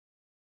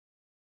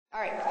All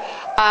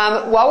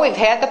right. Well, we've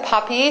had the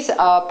puppies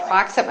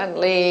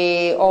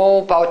approximately,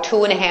 about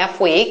 2.5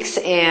 weeks,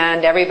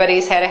 and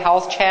everybody's had a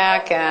health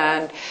check,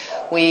 and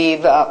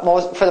we've,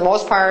 for the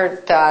most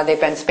part,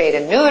 they've been spayed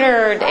and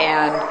neutered,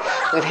 and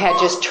we've had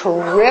just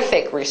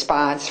terrific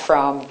response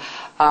from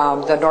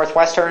the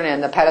Northwestern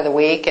and the Pet of the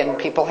Week, and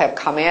people have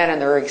come in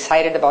and they're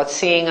excited about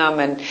seeing them,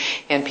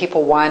 and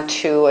people want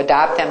to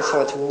adopt them, so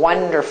it's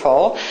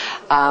wonderful.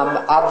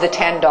 Of the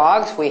 10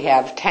 dogs, we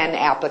have 10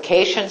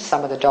 applications.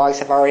 Some of the dogs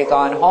have already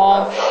gone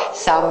home.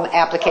 Some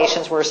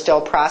applications we're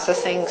still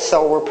processing,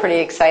 so we're pretty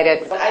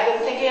excited. But I've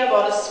been thinking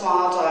about a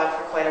small dog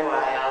for quite a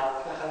while.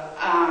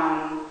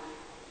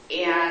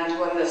 And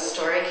when the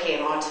story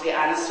came out, to be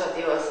honest with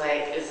you, it was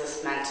like, is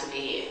this meant to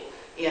be?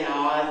 You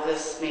know,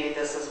 maybe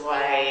this is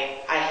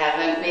why I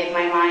haven't made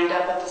my mind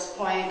up at this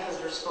point, because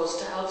we're supposed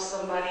to help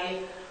somebody.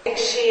 I think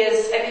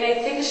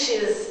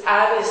she's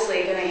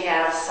obviously going to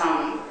have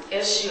some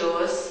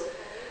issues,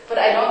 but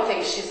I don't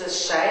think she's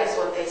as shy as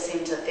what they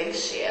seem to think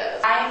she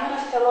is. I'm going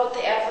to fill out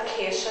the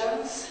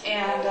applications,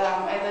 and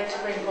I'd like to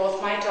bring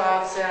both my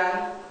dogs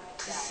in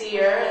to see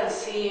her and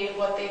see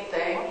what they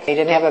think. They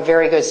didn't have a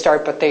very good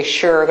start, but they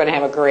sure are going to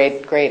have a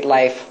great, great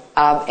life.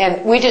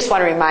 And we just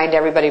want to remind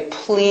everybody,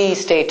 please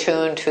stay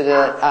tuned to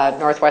the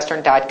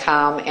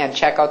northwestern.com and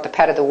check out the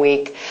Pet of the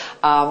Week.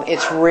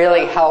 It's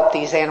really helped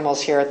these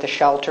animals here at the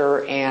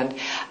shelter, and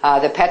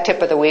the Pet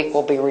Tip of the Week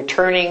will be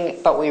returning,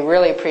 but we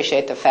really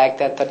appreciate the fact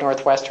that the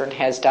Northwestern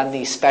has done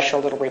these special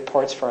little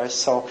reports for us.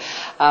 So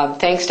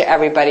thanks to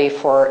everybody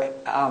for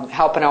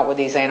helping out with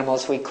these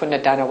animals. We couldn't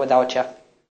have done it without you.